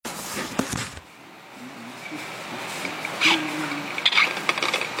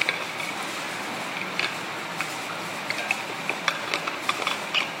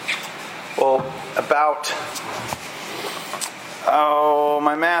about,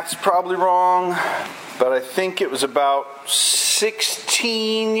 my math's probably wrong, but I think it was about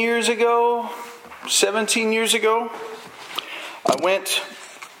 16 years ago, 17 years ago, I went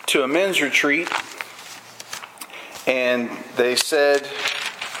to a men's retreat, and they said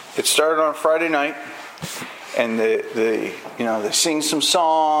it started on Friday night, and they sing some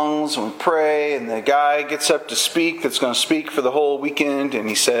songs and we pray, and the guy gets up to speak that's going to speak for the whole weekend, and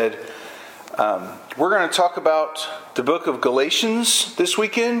he said, we're going to talk about the book of Galatians this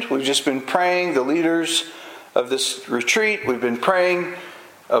weekend. We've just been praying, the leaders of this retreat, we've been praying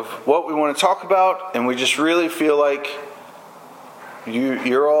of what we want to talk about, and we just really feel like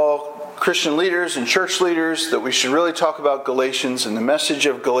you're all Christian leaders and church leaders, that we should really talk about Galatians and the message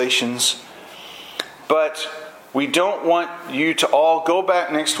of Galatians. But we don't want you to all go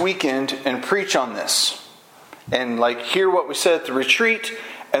back next weekend and preach on this and hear what we said at the retreat,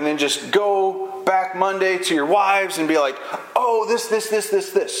 and then just go back Monday to your wives and be like, oh,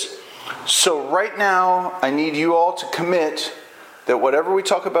 this. So right now, I need you all to commit that whatever we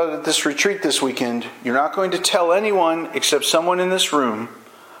talk about at this retreat this weekend, you're not going to tell anyone except someone in this room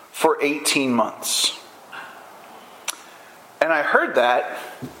for 18 months. And I heard that,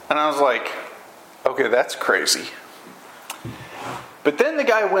 and I was like, okay, that's crazy. But then the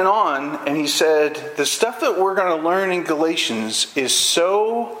guy went on and he said, the stuff that we're going to learn in Galatians is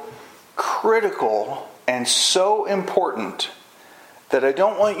so critical and so important that I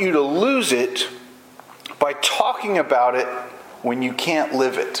don't want you to lose it by talking about it when you can't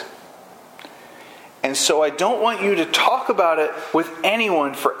live it. And so I don't want you to talk about it with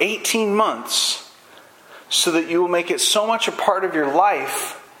anyone for 18 months so that you will make it so much a part of your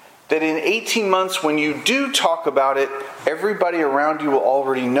life that in 18 months when you do talk about it, everybody around you will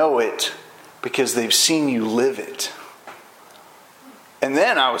already know it because they've seen you live it. And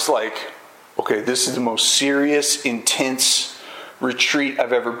then I was like, okay, this is the most serious, intense retreat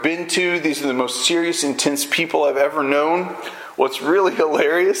I've ever been to. These are the most serious, intense people I've ever known. What's really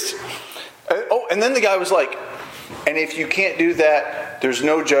hilarious... and then the guy was like, and if you can't do that, there's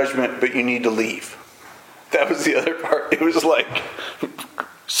no judgment, but you need to leave. That was the other part. It was like,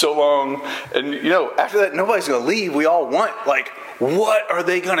 so long. And, after that, nobody's going to leave. We all want, what are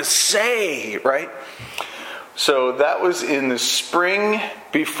they going to say, right? So that was in the spring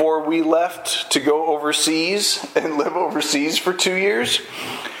before we left to go overseas and live overseas for 2 years.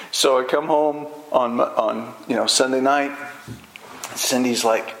 So I come home on Sunday night. Cindy's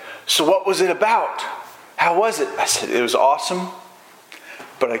like, so what was it about? How was it? I said, it was awesome,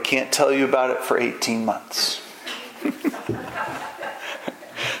 but I can't tell you about it for 18 months.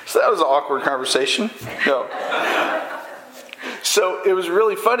 So that was an awkward conversation. No. So it was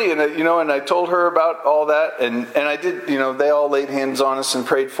really funny, and I told her about all that, and I did, they all laid hands on us and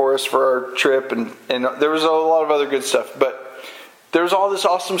prayed for us for our trip, and there was a lot of other good stuff, but there was all this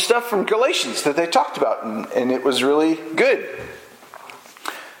awesome stuff from Galatians that they talked about, and it was really good.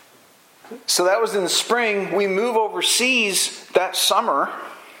 So that was in the spring. We moved overseas that summer,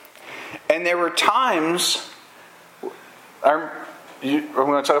 and there were times, I'm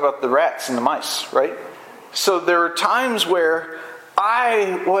going to talk about the rats and the mice, right? So there were times where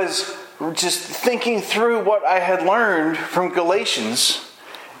I was just thinking through what I had learned from Galatians,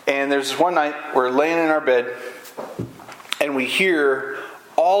 and there's one night we're laying in our bed, and we hear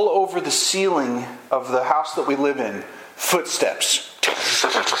all over the ceiling of the house that we live in, footsteps.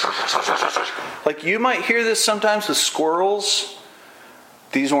 You might hear this sometimes with squirrels.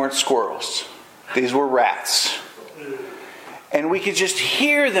 These weren't squirrels. These were rats. And we could just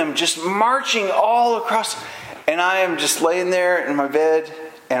hear them just marching all across. And I am just laying there in my bed,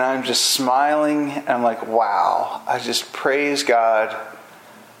 and I'm just smiling. And I'm like, wow, I just praise God.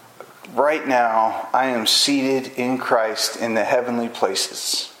 Right now, I am seated in Christ in the heavenly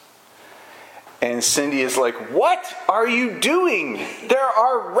places. And Cindy is like, what are you doing? There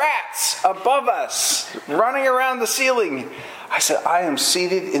are rats above us running around the ceiling. I said, I am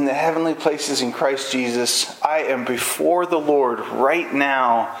seated in the heavenly places in Christ Jesus. I am before the Lord right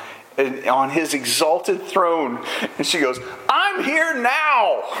now on his exalted throne. And she goes, I'm here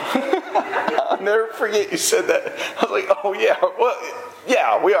now. I'll never forget you said that. I was like, oh yeah, well,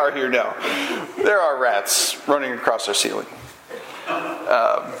 yeah, we are here now. There are rats running across our ceiling.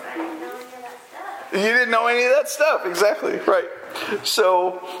 You didn't know any of that stuff. Exactly. Right.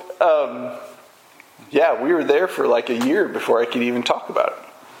 So, we were there for a year before I could even talk about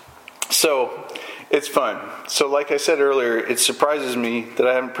it. So, it's fun. So, like I said earlier, it surprises me that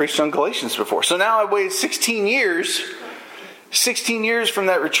I haven't preached on Galatians before. So now I waited 16 years 16 years from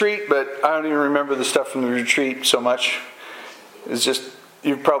that retreat, but I don't even remember the stuff from the retreat so much. It's just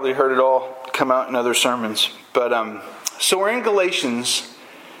You've probably heard it all come out in other sermons. But so we're in Galatians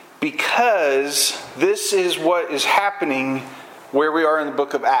because this is what is happening where we are in the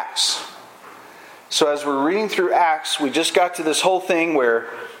book of Acts. So as we're reading through Acts, we just got to this whole thing where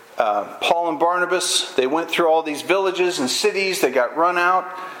Paul and Barnabas, they went through all these villages and cities. They got run out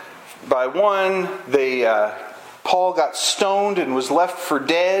by one. Paul got stoned and was left for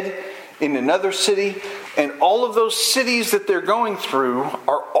dead in another city. And all of those cities that they're going through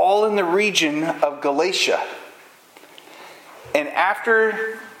are all in the region of Galatia. And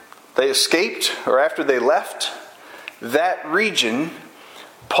after they escaped, or after they left that region,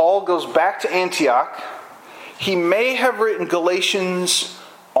 Paul goes back to Antioch. He may have written Galatians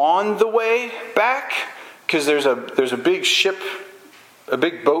on the way back, because there's a big ship, a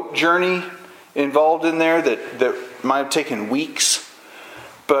big boat journey involved in there that might have taken weeks.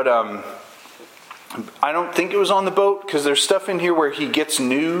 But I don't think it was on the boat, because there's stuff in here where he gets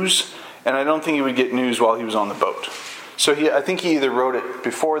news, and I don't think he would get news while he was on the boat. So I think he either wrote it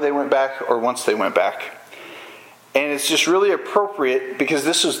before they went back or once they went back. And it's just really appropriate because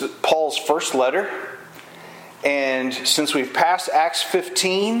this is Paul's first letter. And since we've passed Acts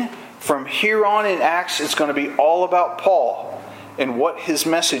 15, from here on in Acts, it's going to be all about Paul and what his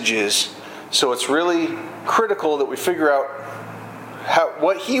message is. So it's really critical that we figure out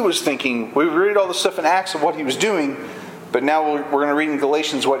what he was thinking. We read all the stuff in Acts of what he was doing, but now we're going to read in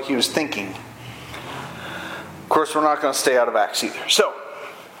Galatians what he was thinking. Of course, we're not going to stay out of Acts either. So,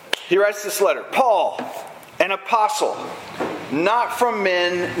 he writes this letter. Paul, an apostle, not from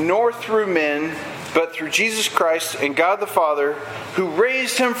men, nor through men, but through Jesus Christ and God the Father, who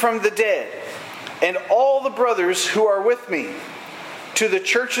raised him from the dead, and all the brothers who are with me, to the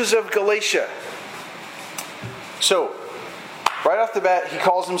churches of Galatia. So, right off the bat, he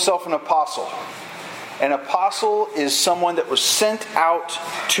calls himself an apostle. An apostle is someone that was sent out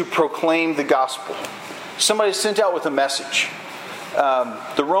to proclaim the gospel. Somebody sent out with a message.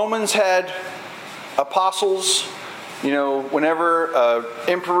 The Romans had apostles. You know, whenever an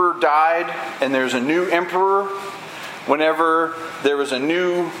emperor died and there's a new emperor, whenever there was a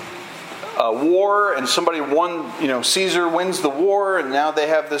new war and somebody won, Caesar wins the war and now they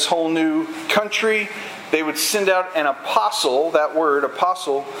have this whole new country, they would send out an apostle, that word,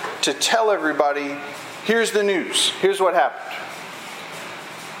 apostle, to tell everybody, here's the news, here's what happened.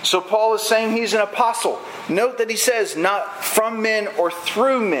 So Paul is saying he's an apostle. Note that he says not from men or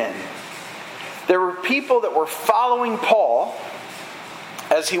through men. There were people that were following Paul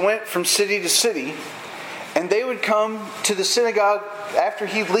as he went from city to city, and they would come to the synagogue after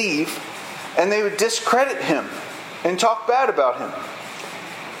he'd leave, and they would discredit him and talk bad about him.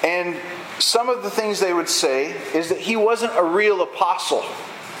 And some of the things they would say is that he wasn't a real apostle,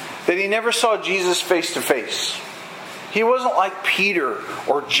 that he never saw Jesus face to face. He wasn't like Peter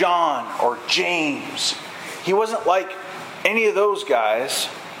or John or James. He wasn't like any of those guys.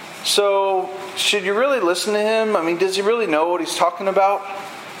 So, should you really listen to him? I mean, does he really know what he's talking about?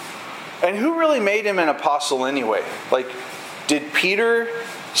 And who really made him an apostle anyway? Like, did Peter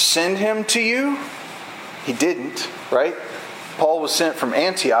send him to you? He didn't, right? Paul was sent from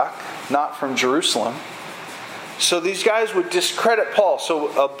Antioch, not from Jerusalem. So these guys would discredit Paul. So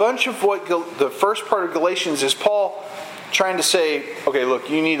a bunch of what the first part of Galatians is Paul trying to say, okay, look,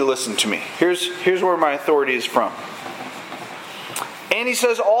 you need to listen to me. Here's where my authority is from. And he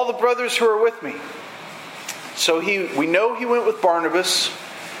says, all the brothers who are with me. So we know he went with Barnabas.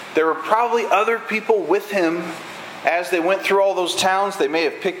 There were probably other people with him as they went through all those towns. They may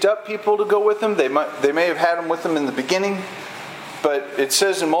have picked up people to go with them. They may have had them with them in the beginning. But it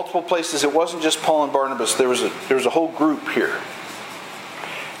says in multiple places it wasn't just Paul and Barnabas. There was a whole group here.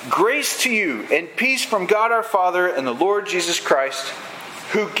 Grace to you and peace from God our Father and the Lord Jesus Christ,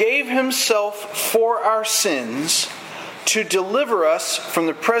 who gave himself for our sins to deliver us from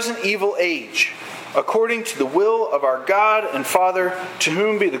the present evil age, according to the will of our God and Father, to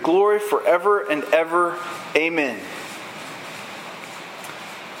whom be the glory forever and ever. Amen.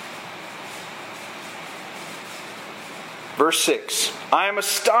 Verse 6. I am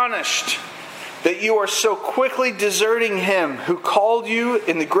astonished that you are so quickly deserting him who called you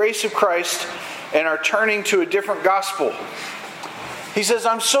in the grace of Christ and are turning to a different gospel. He says,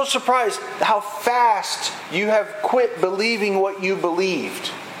 I'm so surprised how fast you have quit believing what you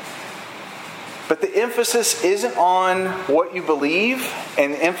believed. But the emphasis isn't on what you believe,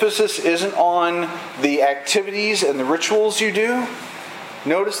 and the emphasis isn't on the activities and the rituals you do.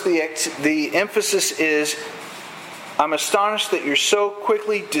 Notice the emphasis is, I'm astonished that you're so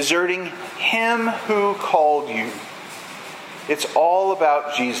quickly deserting him who called you. It's all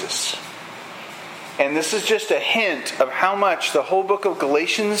about Jesus. And this is just a hint of how much the whole book of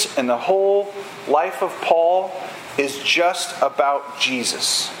Galatians and the whole life of Paul is just about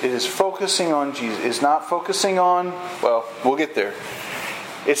Jesus. It is focusing on Jesus. It's not focusing on, well, we'll get there.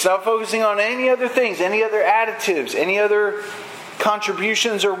 It's not focusing on any other things, any other additives, any other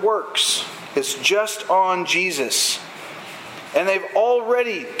contributions or works. It's just on Jesus. And they've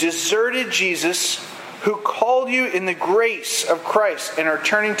already deserted Jesus, who called you in the grace of Christ, and are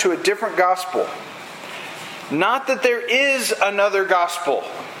turning to a different gospel. Not that there is another gospel.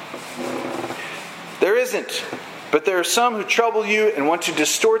 There isn't. But there are some who trouble you and want to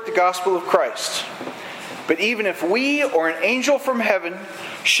distort the gospel of Christ. But even if we or an angel from heaven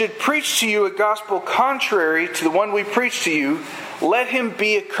should preach to you a gospel contrary to the one we preach to you, let him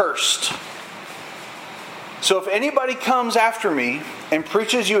be accursed. So if anybody comes after me and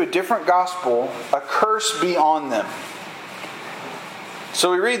preaches you a different gospel, a curse be on them.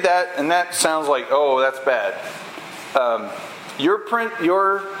 So we read that, and that sounds like, oh, that's bad.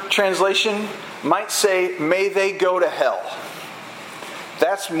 Your translation might say, may they go to hell.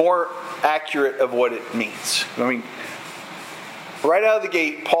 That's more accurate of what it means. I mean, right out of the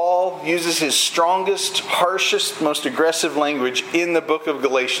gate, Paul uses his strongest, harshest, most aggressive language in the book of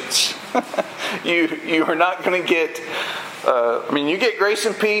Galatians. You are not going to get, you get grace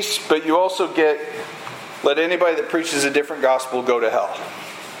and peace, but you also get, let anybody that preaches a different gospel go to hell.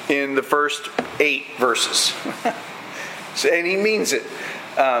 In the first 8 verses. And he means it.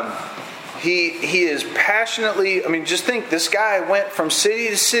 He is passionately, just think, this guy went from city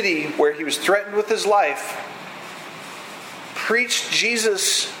to city where he was threatened with his life, preached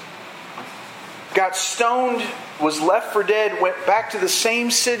Jesus, got stoned, was left for dead, went back to the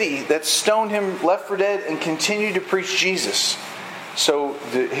same city that stoned him, left for dead, and continued to preach Jesus. So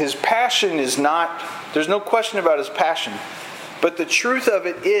his passion is not, there's no question about his passion. But the truth of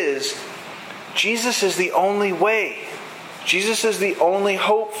it is, Jesus is the only way. Jesus is the only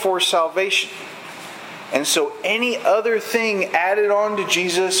hope for salvation. And so any other thing added on to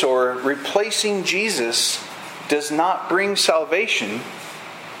Jesus or replacing Jesus does not bring salvation,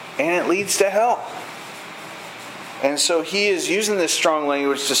 and it leads to hell. And so he is using this strong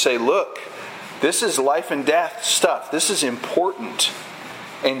language to say, look, this is life and death stuff. This is important.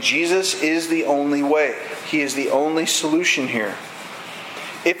 And Jesus is the only way. He is the only solution here.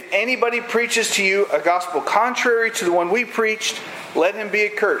 If anybody preaches to you a gospel contrary to the one we preached, let him be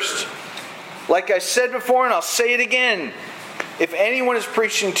accursed. Like I said before, and I'll say it again, if anyone is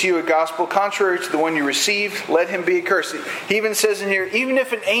preaching to you a gospel contrary to the one you received, let him be accursed. He even says in here, even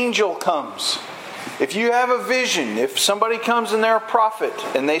if an angel comes, if you have a vision, if somebody comes and they're a prophet,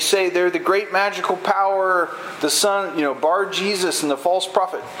 and they say they're the great magical power, the son, Bar Jesus and the false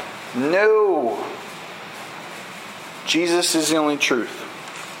prophet. No. Jesus is the only truth.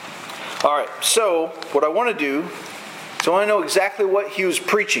 All right, so what I want to do is I want to know exactly what he was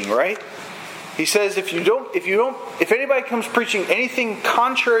preaching, right? He says, if anybody comes preaching anything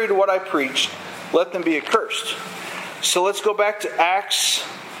contrary to what I preached, let them be accursed. So let's go back to Acts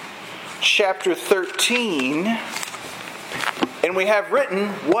chapter 13, and we have written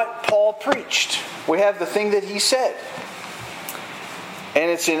what Paul preached. We have the thing that he said. And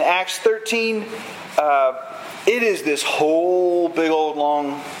it's in Acts 13. It is this whole big old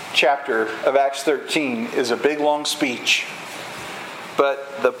long chapter of Acts 13 is a big long speech.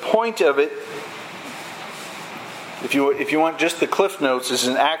 But the point of it, if you want just the cliff notes, is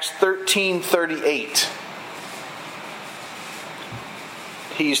in Acts 13:38.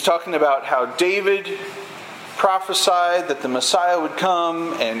 He's talking about how David prophesied that the Messiah would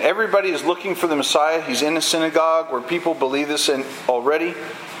come, and everybody is looking for the Messiah. He's in a synagogue where people believe this already.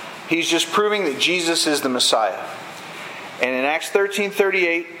 He's just proving that Jesus is the Messiah. And in Acts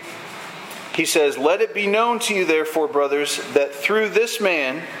 13:38, he says, let it be known to you, therefore, brothers, that through this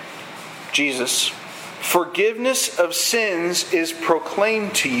man, Jesus, forgiveness of sins is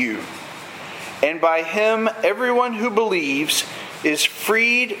proclaimed to you. And by him, everyone who believes is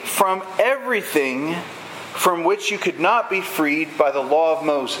freed from everything from which you could not be freed by the law of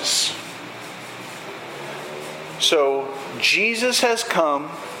Moses. So, Jesus has come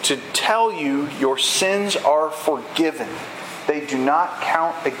to tell you your sins are forgiven. They do not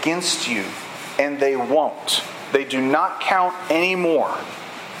count against you, and they won't. They do not count anymore.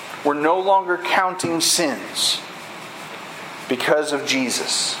 We're no longer counting sins because of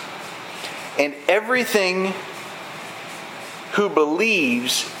Jesus. And everything who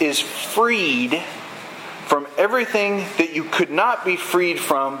believes is freed from everything that you could not be freed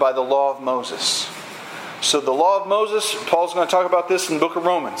from by the law of Moses. So the law of Moses, Paul's going to talk about this in the book of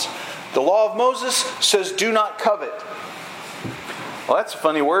Romans. The law of Moses says, do not covet. Well, that's a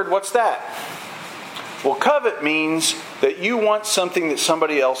funny word. What's that? Well, covet means that you want something that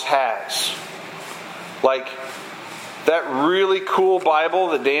somebody else has. Like that really cool Bible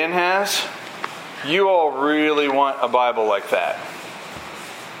that Dan has. You all really want a Bible like that.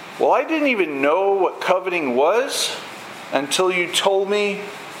 Well, I didn't even know what coveting was until you told me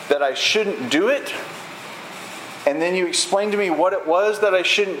that I shouldn't do it. And then you explained to me what it was that I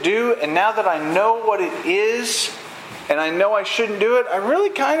shouldn't do. And now that I know what it is, and I know I shouldn't do it, I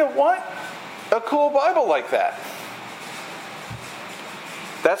really kind of want a cool Bible like that.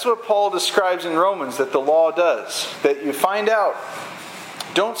 That's what Paul describes in Romans that the law does. That you find out,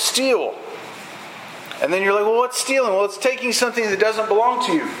 don't steal. And then you're like, well, what's stealing? Well, it's taking something that doesn't belong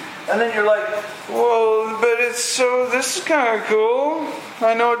to you. And then you're like, well, but this is kind of cool.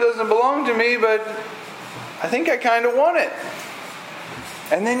 I know it doesn't belong to me, but I think I kind of want it.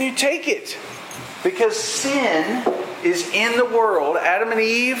 And then you take it. Because sin is in the world. Adam and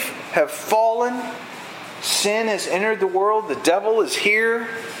Eve have fallen. Sin has entered the world. The devil is here.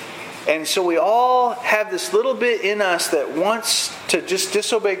 And so we all have this little bit in us that wants to just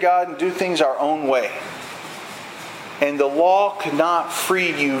disobey God and do things our own way. And the law cannot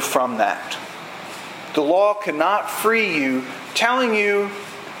free you from that. The law cannot free you. Telling you,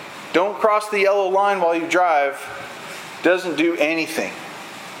 don't cross the yellow line while you drive, doesn't do anything.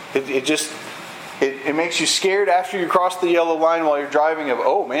 It makes you scared after you cross the yellow line while you're driving of,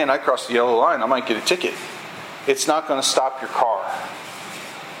 oh man, I crossed the yellow line, I might get a ticket. It's not going to stop your car.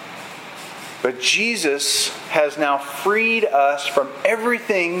 But Jesus has now freed us from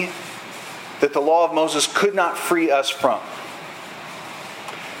everything that the law of Moses could not free us from.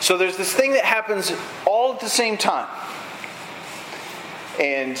 So there's this thing that happens all at the same time.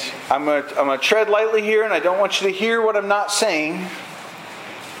 And I'm going to tread lightly here, and I don't want you to hear what I'm not saying.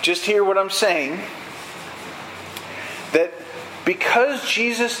 Just hear what I'm saying. That because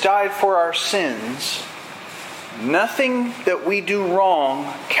Jesus died for our sins, nothing that we do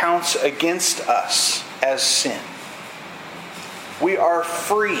wrong counts against us as sin. We are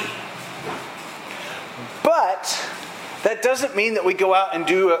free. But that doesn't mean that we go out and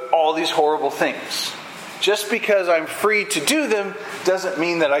do all these horrible things. Just because I'm free to do them doesn't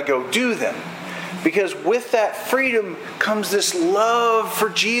mean that I go do them. Because with that freedom comes this love for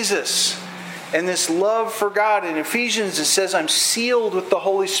Jesus and this love for God. In Ephesians it says I'm sealed with the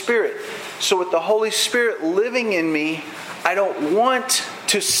Holy Spirit. So with the Holy Spirit living in me, I don't want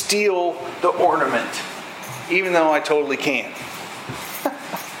to steal the ornament, even though I totally can.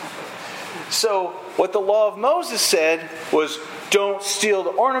 So what the law of Moses said was, don't steal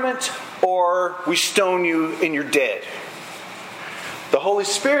the ornament or we stone you and you're dead. The Holy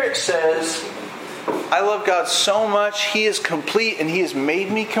Spirit says, I love God so much, He is complete and He has made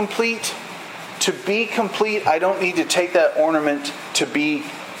me complete. To be complete, I don't need to take that ornament to be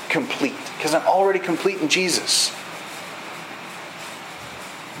complete, because I'm already complete in Jesus.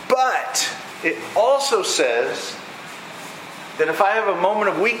 But it also says that if I have a moment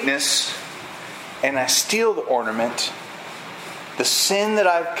of weakness and I steal the ornament, the sin that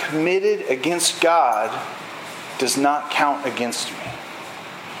I've committed against God does not count against me.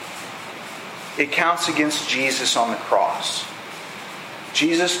 It counts against Jesus on the cross.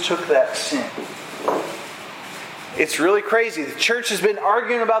 Jesus took that sin. It's really crazy. The church has been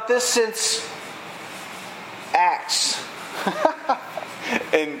arguing about this since Acts.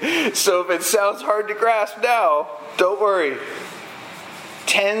 And so if it sounds hard to grasp now, don't worry.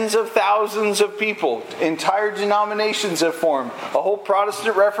 Tens of thousands of people, entire denominations have formed. A whole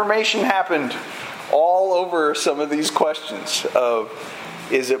Protestant Reformation happened all over some of these questions of,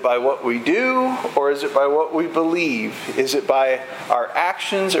 is it by what we do or is it by what we believe? Is it by our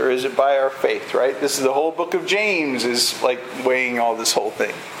actions or is it by our faith, right? This is the whole book of James is like weighing all this whole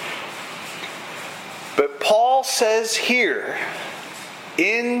thing. But Paul says here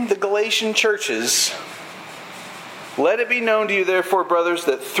in the Galatian churches, let it be known to you therefore, brothers,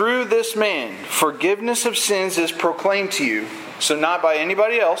 that through this man forgiveness of sins is proclaimed to you. So not by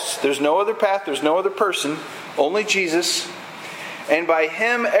anybody else. There's no other path. There's no other person. Only Jesus. And by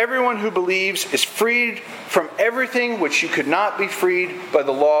Him, everyone who believes is freed from everything which you could not be freed by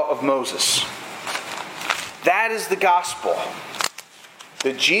the law of Moses. That is the gospel.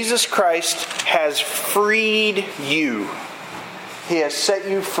 That Jesus Christ has freed you. He has set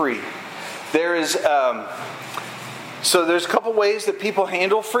you free. There's a couple ways that people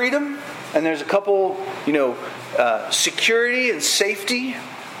handle freedom. And there's a couple, security and safety.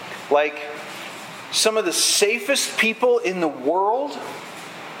 Like, some of the safest people in the world,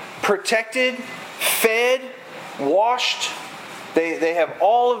 protected, fed, washed. They have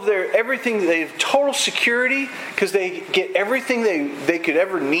all of their everything. They have total security because they get everything they could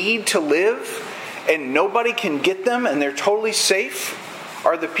ever need to live. and nobody can get them and they're totally safe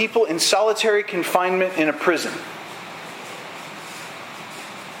are the people in solitary confinement in a prison.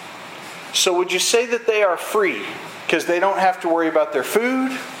 So would you say that they are free? Because they don't have to worry about their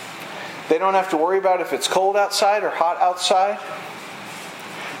food. They don't have to worry about if it's cold outside or hot outside.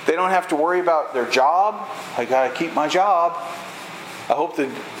 They don't have to worry about their job. I got to keep my job. I hope that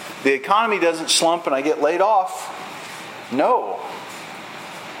the economy doesn't slump and I get laid off. No.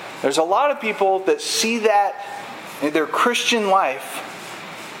 There's a lot of people that see that in their Christian life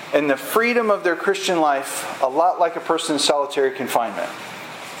and the freedom of their Christian life a lot like a person in solitary confinement.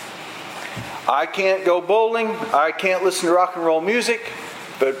 I can't go bowling. I can't listen to rock and roll music.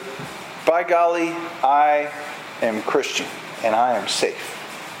 But by golly, I am Christian and I am safe.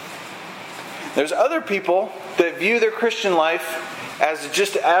 There's other people that view their Christian life as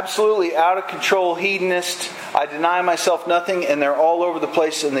just absolutely out of control hedonist. I deny myself nothing and they're all over the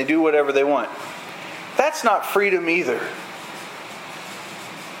place and they do whatever they want. That's not freedom either.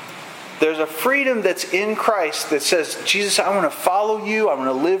 There's a freedom that's in Christ that says, Jesus, I want to follow you. I want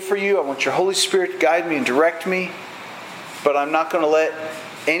to live for you. I want your Holy Spirit to guide me and direct me. But I'm not going to let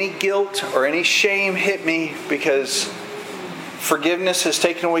any guilt or any shame hit me because forgiveness has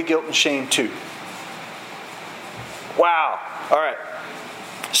taken away guilt and shame too. Wow. All right.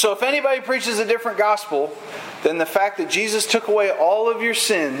 So if anybody preaches a different gospel than the fact that Jesus took away all of your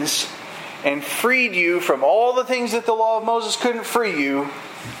sins and freed you from all the things that the law of Moses couldn't free you,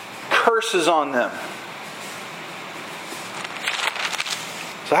 curses on them.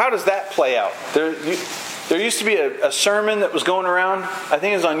 So how does that play out? There used to be a sermon that was going around, I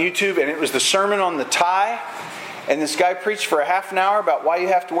think it was on YouTube, and it was the sermon on the tie. And this guy preached for a half an hour about why you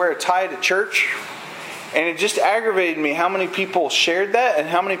have to wear a tie to church. And it just aggravated me how many people shared that and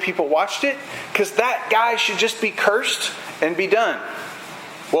how many people watched it. Because that guy should just be cursed and be done.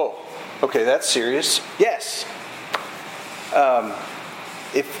 Whoa. Okay, that's serious. Yes.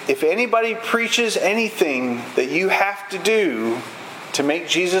 If anybody preaches anything that you have to do to make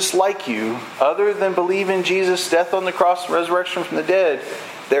Jesus like you, other than believe in Jesus' death on the cross and resurrection from the dead,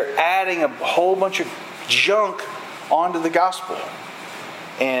 they're adding a whole bunch of junk onto the gospel.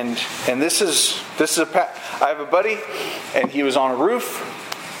 And this is I have a buddy, and he was on a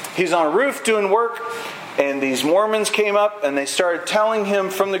roof. He's on a roof doing work, and these Mormons came up and they started telling him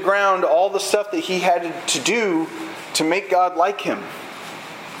from the ground all the stuff that he had to do to make God like him.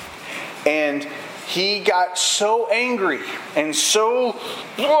 And he got so angry and so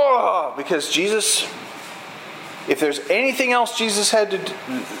because Jesus, if there's anything else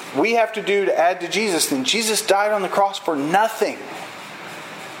we have to do to add to Jesus, then Jesus died on the cross for nothing.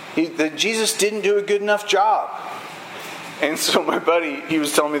 Jesus didn't do a good enough job. And so my buddy, he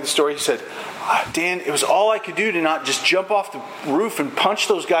was telling me the story. He said, Dan, it was all I could do to not just jump off the roof and punch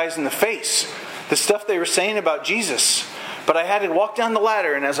those guys in the face. The stuff they were saying about Jesus. But I had to walk down the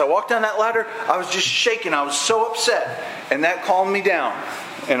ladder. And as I walked down that ladder, I was just shaking. I was so upset. And that calmed me down.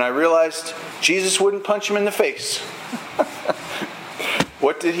 And I realized Jesus wouldn't punch him in the face.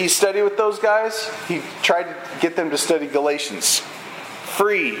 What did he study with those guys? He tried to get them to study Galatians.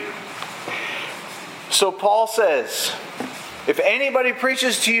 Free. So Paul says, if anybody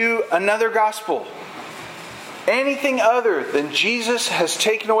preaches to you another gospel, anything other than Jesus has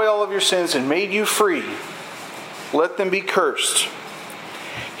taken away all of your sins and made you free, let them be cursed.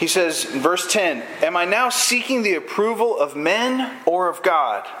 He says in verse 10, am I now seeking the approval of men or of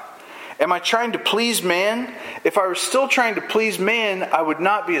God? Am I trying to please man? If I were still trying to please man, I would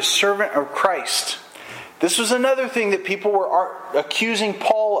not be a servant of Christ. This was another thing that people were accusing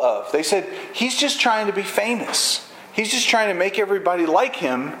Paul of. They said, he's just trying to be famous. He's just trying to make everybody like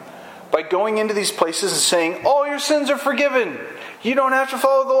him by going into these places and saying, all your sins are forgiven. You don't have to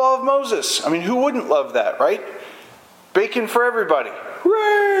follow the law of Moses. I mean, who wouldn't love that, right? Bacon for everybody.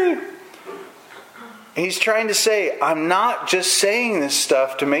 Hooray! And he's trying to say, I'm not just saying this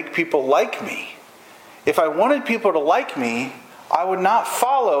stuff to make people like me. If I wanted people to like me, I would not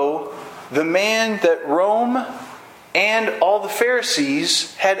follow the man that Rome and all the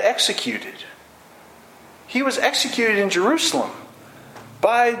Pharisees had executed. He was executed in Jerusalem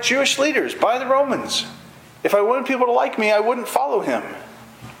by Jewish leaders, by the Romans. If I wanted people to like me, I wouldn't follow him.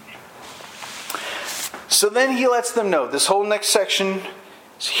 So then he lets them know, this whole next section,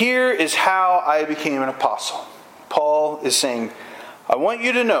 here is how I became an apostle. Paul is saying, I want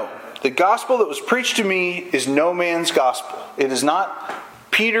you to know, the gospel that was preached to me is no man's gospel. It is not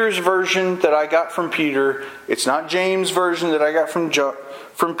Peter's version that I got from Peter. It's not James' version that I got from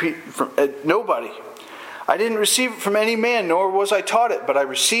nobody. I didn't receive it from any man, nor was I taught it, but I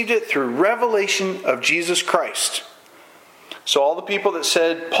received it through revelation of Jesus Christ. So all the people that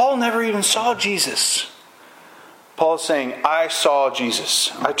said, Paul never even saw Jesus. Paul is saying, I saw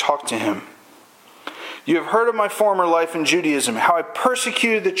Jesus. I talked to him. You have heard of my former life in Judaism, how I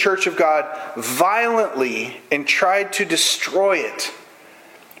persecuted the church of God violently and tried to destroy it.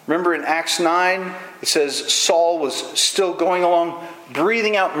 Remember in Acts 9, it says Saul was still going along,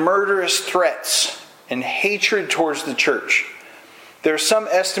 breathing out murderous threats and hatred towards the church. There are some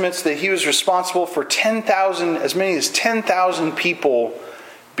estimates that he was responsible for 10,000, as many as 10,000 people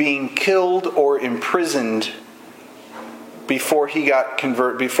being killed or imprisoned before he got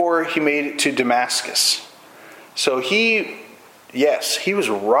converted, before he made it to Damascus. So he was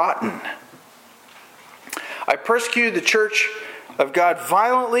rotten. I persecuted the church of God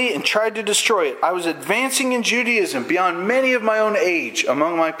violently and tried to destroy it. I was advancing in Judaism beyond many of my own age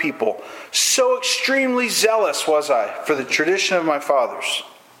among my people. So extremely zealous was I for the tradition of my fathers.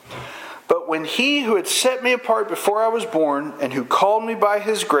 But when he who had set me apart before I was born and who called me by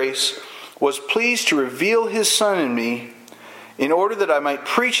his grace was pleased to reveal his Son in me, in order that I might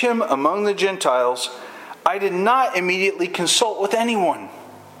preach him among the Gentiles, I did not immediately consult with anyone.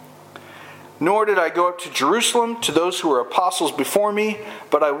 Nor did I go up to Jerusalem to those who were apostles before me,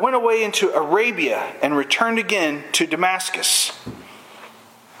 but I went away into Arabia and returned again to Damascus.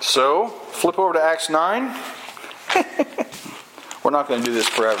 So, flip over to Acts 9. We're not going to do this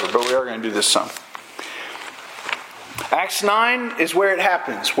forever, but we are going to do this some. Acts 9 is where it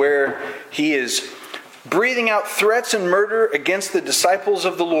happens, where he is breathing out threats and murder against the disciples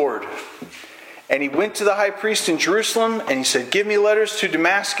of the Lord. And he went to the high priest in Jerusalem and he said, give me letters to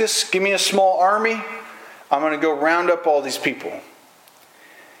Damascus, give me a small army. I'm going to go round up all these people.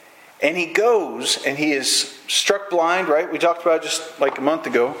 And he goes and he is struck blind, right? We talked about it just like a month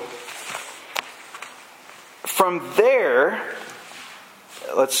ago. From there,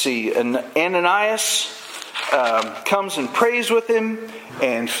 let's see, Ananias comes and prays with him,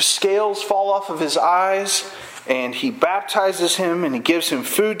 and scales fall off of his eyes, and he baptizes him and he gives him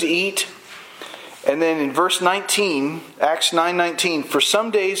food to eat. And then in verse 19, Acts 9:19, for some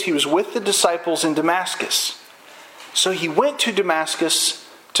days he was with the disciples in Damascus. So he went to Damascus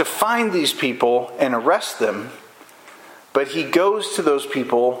to find these people and arrest them. But he goes to those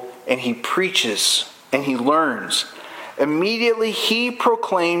people and he preaches and he learns. Immediately he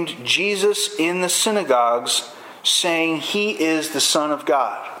proclaimed Jesus in the synagogues, saying he is the Son of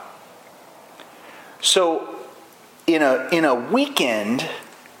God. So in a weekend,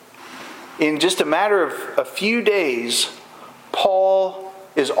 in just a matter of a few days, Paul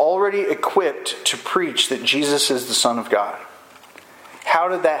is already equipped to preach that Jesus is the Son of God. How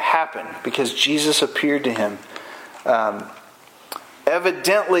did that happen? Because Jesus appeared to him.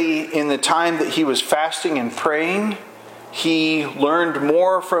 Evidently, in the time that he was fasting and praying, he learned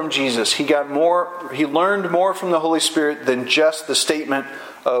more from Jesus. He learned more from the Holy Spirit than just the statement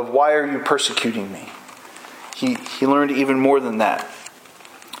of, why are you persecuting me? He learned even more than that.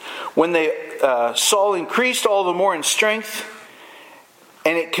 When Saul increased all the more in strength,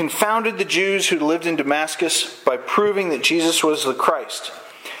 and it confounded the Jews who lived in Damascus by proving that Jesus was the Christ.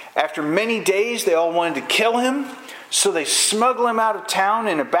 After many days, they all wanted to kill him, so they smuggle him out of town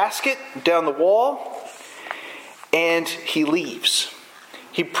in a basket down the wall, and he leaves.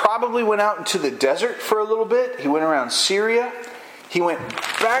 He probably went out into the desert for a little bit. He went around Syria. He went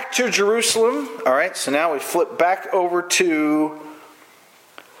back to Jerusalem. All right, so now we flip back over to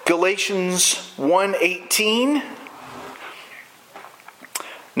Galatians 1:18.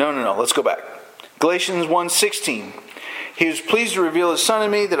 No, let's go back. Galatians 1:16. He was pleased to reveal his Son in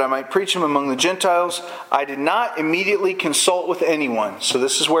me that I might preach him among the Gentiles. I did not immediately consult with anyone. So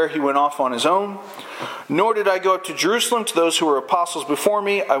this is where he went off on his own. Nor did I go up to Jerusalem to those who were apostles before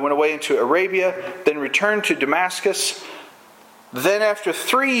me. I went away into Arabia, then returned to Damascus. Then after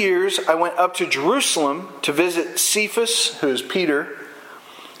 3 years, I went up to Jerusalem to visit Cephas, who is Peter,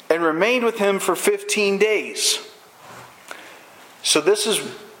 and remained with him for 15 days. So this is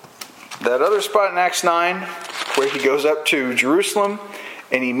that other spot in Acts 9 where he goes up to Jerusalem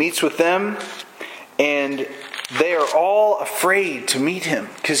and he meets with them, and they are all afraid to meet him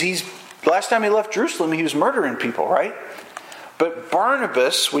because last time he left Jerusalem he was murdering people, right? But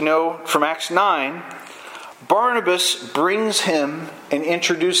Barnabas, we know from Acts 9, Barnabas brings him and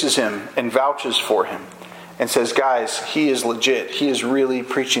introduces him and vouches for him and says, guys, he is legit. He is really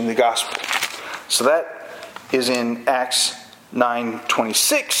preaching the gospel. So that is in Acts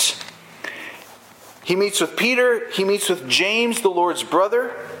 9:26. He meets with Peter. He meets with James, the Lord's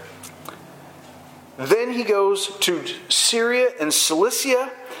brother. Then he goes to Syria and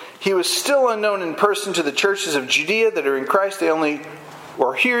Cilicia. He was still unknown in person to the churches of Judea that are in Christ. They only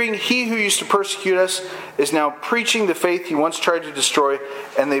or hearing, he who used to persecute us is now preaching the faith he once tried to destroy,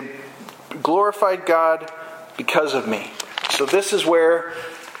 and they glorified God because of me. So this is where,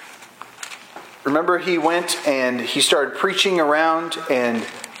 remember, he went and he started preaching around and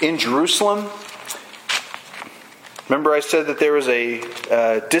in Jerusalem. Remember I said that there was a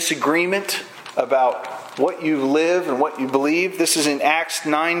disagreement about what you live and what you believe. This is in Acts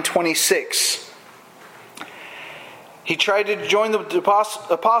 9:26. He tried to join the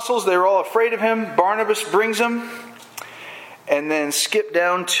apostles. They were all afraid of him. Barnabas brings him. And then skip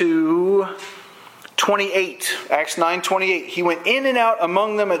down to 28. Acts 9:28. He went in and out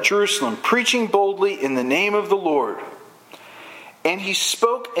among them at Jerusalem, preaching boldly in the name of the Lord. And he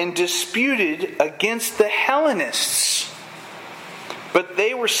spoke and disputed against the Hellenists, but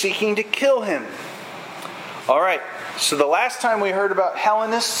they were seeking to kill him. All right, so the last time we heard about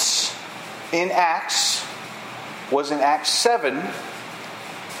Hellenists in Acts was in Acts 7,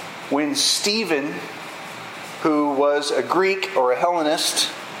 when Stephen, who was a Greek or a Hellenist,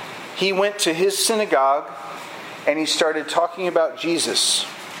 he went to his synagogue and he started talking about Jesus.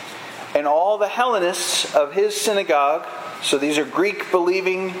 And all the Hellenists of his synagogue, so these are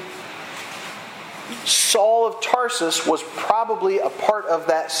Greek-believing, Saul of Tarsus was probably a part of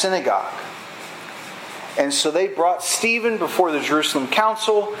that synagogue. And so they brought Stephen before the Jerusalem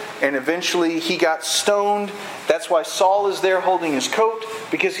council, and eventually he got stoned. That's why Saul is there holding his coat,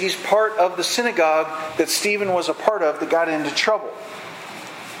 because he's part of the synagogue that Stephen was a part of that got into trouble.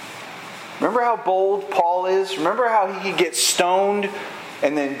 Remember how bold Paul is? Remember how he could get stoned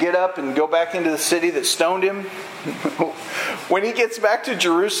and then get up and go back into the city that stoned him? When he gets back to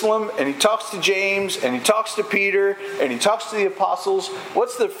Jerusalem and he talks to James and he talks to Peter and he talks to the apostles,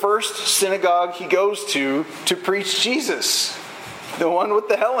 what's the first synagogue he goes to preach Jesus? The one with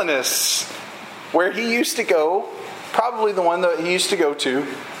the Hellenists. Where he used to go, probably the one that he used to go to,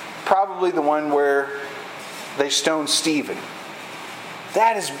 probably the one where they stoned Stephen.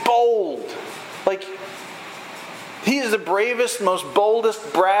 That is bold. Like, he is the bravest, most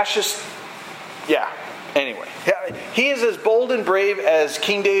boldest, brashest. Yeah, anyway. He is as bold and brave as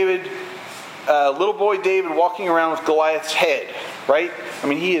King David, little boy David walking around with Goliath's head, right? I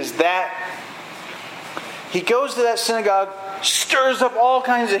mean, he is that. He goes to that synagogue, stirs up all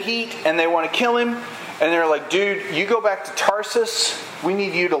kinds of heat, and they want to kill him. And they're like, dude, you go back to Tarsus. We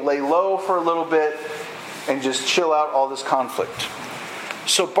need you to lay low for a little bit and just chill out all this conflict.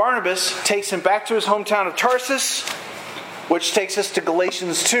 So Barnabas takes him back to his hometown of Tarsus, which takes us to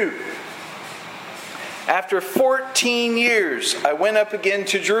Galatians 2. After 14 years, I went up again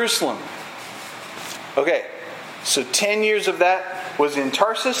to Jerusalem. Okay, so 10 years of that was in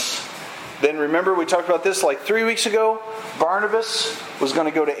Tarsus. Then remember, we talked about this like 3 weeks ago. Barnabas was going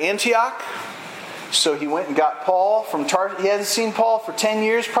to go to Antioch. So he went and got Paul from Tarsus. He hadn't seen Paul for 10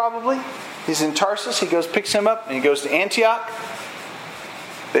 years probably. He's in Tarsus. He goes, picks him up, and he goes to Antioch.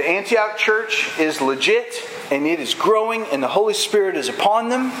 The Antioch church is legit, and it is growing, and the Holy Spirit is upon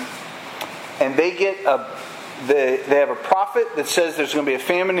them. And they have a prophet that says there's going to be a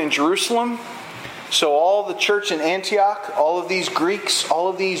famine in Jerusalem. So all the church in Antioch, all of these Greeks, all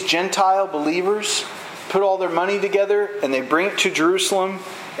of these Gentile believers, put all their money together, and they bring it to Jerusalem,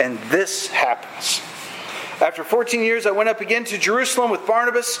 and this happens. After 14 years, I went up again to Jerusalem with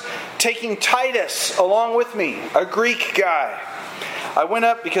Barnabas, taking Titus along with me, a Greek guy. I went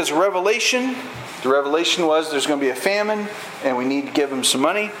up because of revelation. The revelation was there's going to be a famine and we need to give them some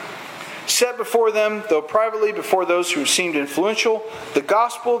money. Set before them, though privately before those who seemed influential, the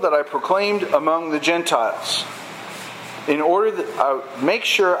gospel that I proclaimed among the Gentiles, in order that I would make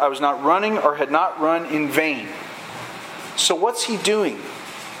sure I was not running or had not run in vain. So what's he doing?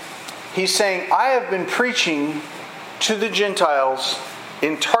 He's saying, I have been preaching to the Gentiles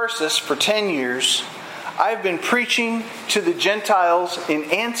in Tarsus for 10 years. I've been preaching to the Gentiles in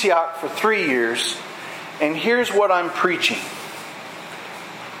Antioch for 3 years, and here's what I'm preaching.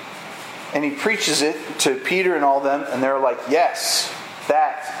 And he preaches it to Peter and all them, and they're like, yes,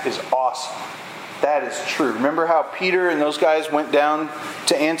 that is awesome. That is true. Remember how Peter and those guys went down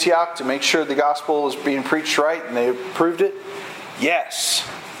to Antioch to make sure the gospel was being preached right, and they approved it? Yes.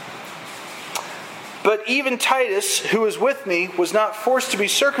 But even Titus, who was with me, was not forced to be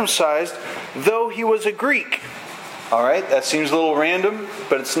circumcised, though he was a Greek. All right, that seems a little random,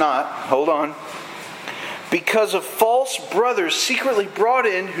 but it's not. Hold on. Because of false brothers secretly brought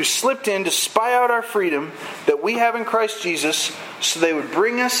in, who slipped in to spy out our freedom that we have in Christ Jesus, so they would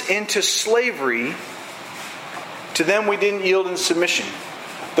bring us into slavery. To them we didn't yield in submission.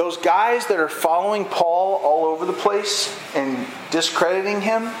 Those guys that are following Paul all over the place and discrediting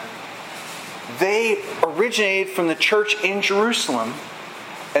him, they originated from the church in Jerusalem,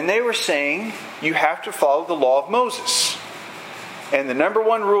 And they were saying, you have to follow the law of Moses. And the number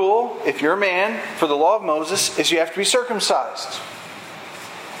one rule, if you're a man, for the law of Moses, is you have to be circumcised.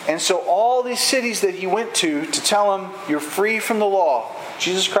 And so all these cities that he went to tell them, you're free from the law.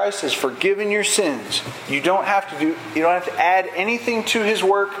 Jesus Christ has forgiven your sins. You don't have to add anything to his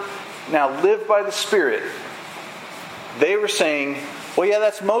work. Now live by the Spirit. They were saying, well, yeah,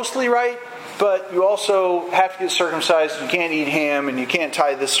 that's mostly right, but you also have to get circumcised. You can't eat ham, and you can't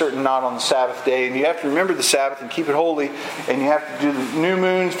tie this certain knot on the Sabbath day, and you have to remember the Sabbath and keep it holy, and you have to do the new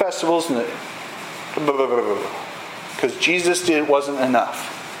moon festivals, and because Jesus did wasn't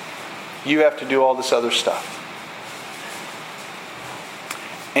enough. You have to do all this other stuff.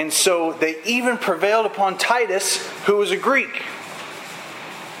 And so they even prevailed upon Titus, who was a Greek.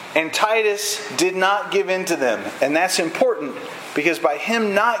 And Titus did not give in to them. And that's important, because by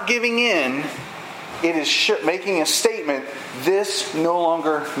him not giving in, it is making a statement, this no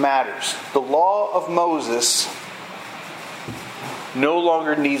longer matters. The law of Moses no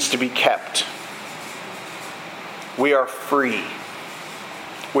longer needs to be kept. We are free.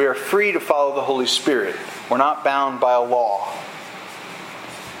 We are free to follow the Holy Spirit. We're not bound by a law.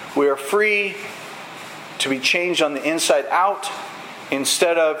 We are free to be changed on the inside out.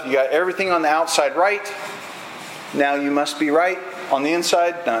 Instead of, you got everything on the outside right, now you must be right on the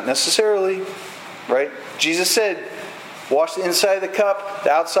inside. Not necessarily. Right? Jesus said, wash the inside of the cup,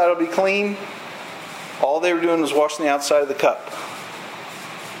 the outside will be clean. All they were doing was washing the outside of the cup.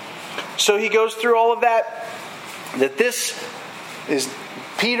 So he goes through all of that. That this is,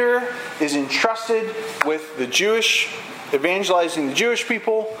 Peter is entrusted with evangelizing the Jewish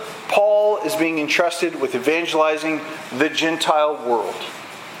people. Paul is being entrusted with evangelizing the Gentile world.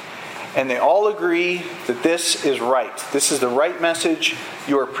 And they all agree that this is right. This is the right message.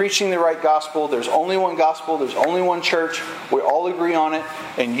 You are preaching the right gospel. There's only one gospel. There's only one church. We all agree on it.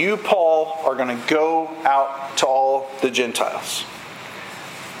 And you, Paul, are going to go out to all the Gentiles.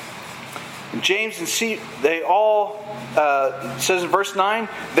 James and C, they all, it says in verse 9,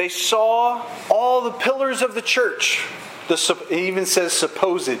 they saw all the pillars of the church. It even says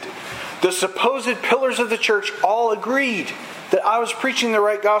supposed. The supposed pillars of the church all agreed that I was preaching the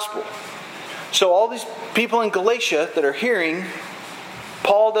right gospel. So all these people in Galatia that are hearing,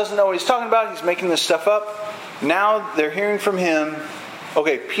 Paul doesn't know what he's talking about. He's making this stuff up. Now they're hearing from him.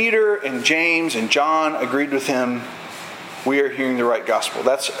 Okay, Peter and James and John agreed with him. We are hearing the right gospel.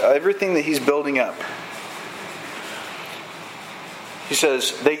 That's everything that he's building up. He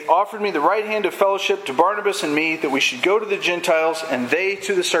says, they offered me the right hand of fellowship to Barnabas and me, that we should go to the Gentiles and they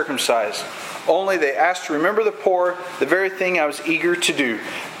to the circumcised. Only they asked to remember the poor, the very thing I was eager to do.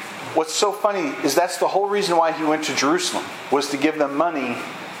 What's so funny is that's the whole reason why he went to Jerusalem, was to give them money,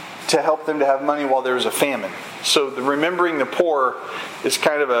 to help them to have money while there was a famine. So the remembering the poor is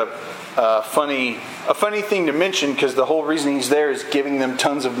kind of a funny thing to mention, because the whole reason he's there is giving them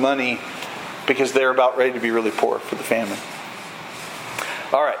tons of money because they're about ready to be really poor for the famine.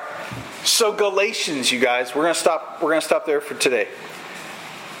 All right. So Galatians, you guys, we're going to stop there for today.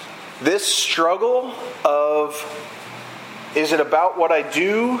 This struggle of, is it about what I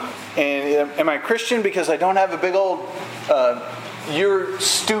do, and am I Christian because I don't have a big old you're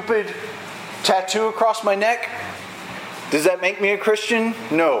stupid tattoo across my neck? Does that make me a Christian?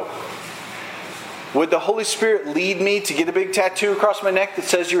 No. Would the Holy Spirit lead me to get a big tattoo across my neck that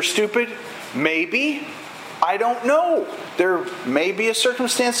says you're stupid? Maybe. I don't know. There may be a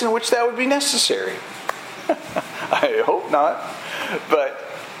circumstance in which that would be necessary. I hope not. But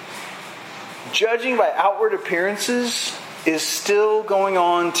judging by outward appearances is still going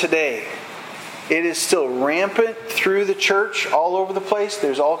on today. It is still rampant through the church all over the place.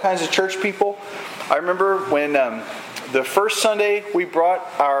 There's all kinds of church people. I remember when the first Sunday we brought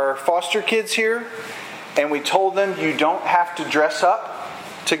our foster kids here, and we told them you don't have to dress up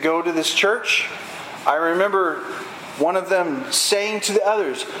to go to this church. I remember one of them saying to the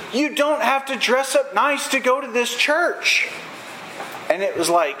others, you don't have to dress up nice to go to this church. And it was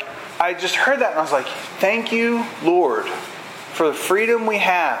like, I just heard that and I was like, thank you, Lord, for the freedom we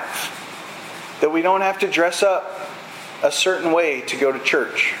have, that we don't have to dress up a certain way to go to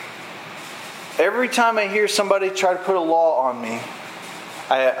church. Every time I hear somebody try to put a law on me,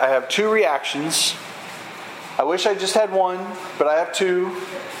 I have two reactions. I wish I just had one, but I have two.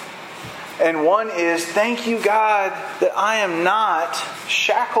 And one is, thank you, God, that I am not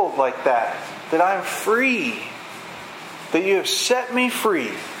shackled like that. That I am free. That you have set me free.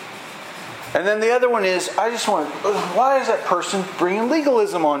 And then the other one is, I just want, why is that person bringing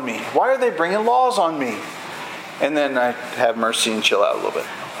legalism on me? Why are they bringing laws on me? And then I have mercy and chill out a little bit.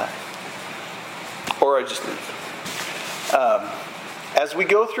 Or I just leave. as we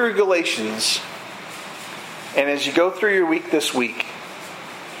go through Galatians, and as you go through your week this week,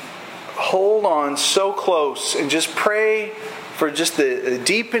 hold on so close and just pray for just the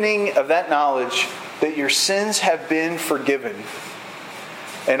deepening of that knowledge that your sins have been forgiven.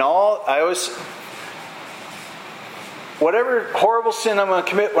 And whatever horrible sin I'm going to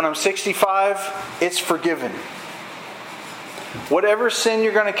commit when I'm 65, it's forgiven. Whatever sin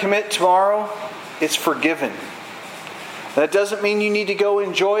you're going to commit tomorrow, it's forgiven. That doesn't mean you need to go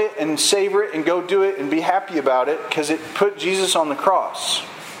enjoy it and savor it and go do it and be happy about it, because it put Jesus on the cross.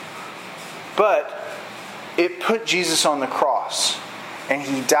 But it put Jesus on the cross. And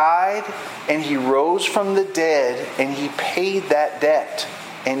He died and He rose from the dead and He paid that debt.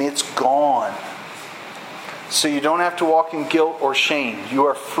 And it's gone. So you don't have to walk in guilt or shame. You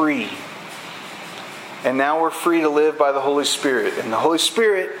are free. And now we're free to live by the Holy Spirit. And the Holy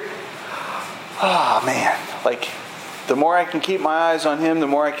Spirit, the more I can keep my eyes on Him, the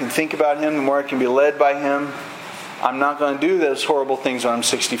more I can think about Him, the more I can be led by Him. I'm not going to do those horrible things when I'm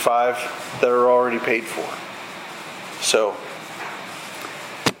 65 that are already paid for. So,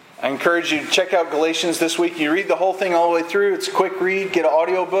 I encourage you to check out Galatians this week. You read the whole thing all the way through. It's a quick read. Get an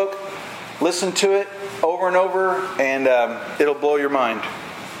audio book. Listen to it over and over, and it'll blow your mind.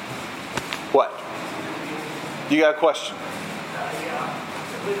 What? You got a question?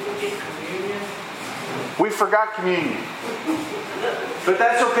 We forgot communion. But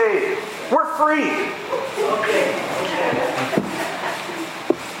that's okay. We're free.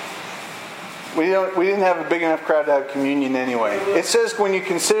 We didn't have a big enough crowd to have communion anyway. It says when you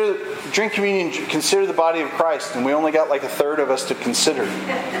drink communion, consider the body of Christ, and we only got like a third of us to consider.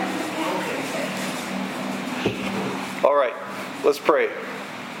 All right, let's pray.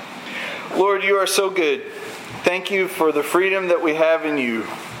 Lord, you are so good. Thank you for the freedom that we have in you.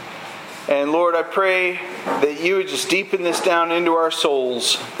 And Lord, I pray that you would just deepen this down into our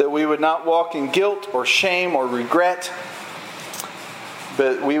souls, that we would not walk in guilt or shame or regret,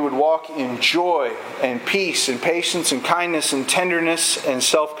 but we would walk in joy and peace and patience and kindness and tenderness and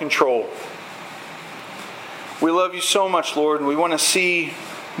self-control. We love you so much, Lord, and we want to see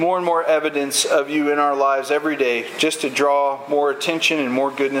more and more evidence of you in our lives every day, just to draw more attention and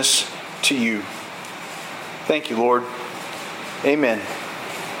more goodness to you. Thank you, Lord. Amen.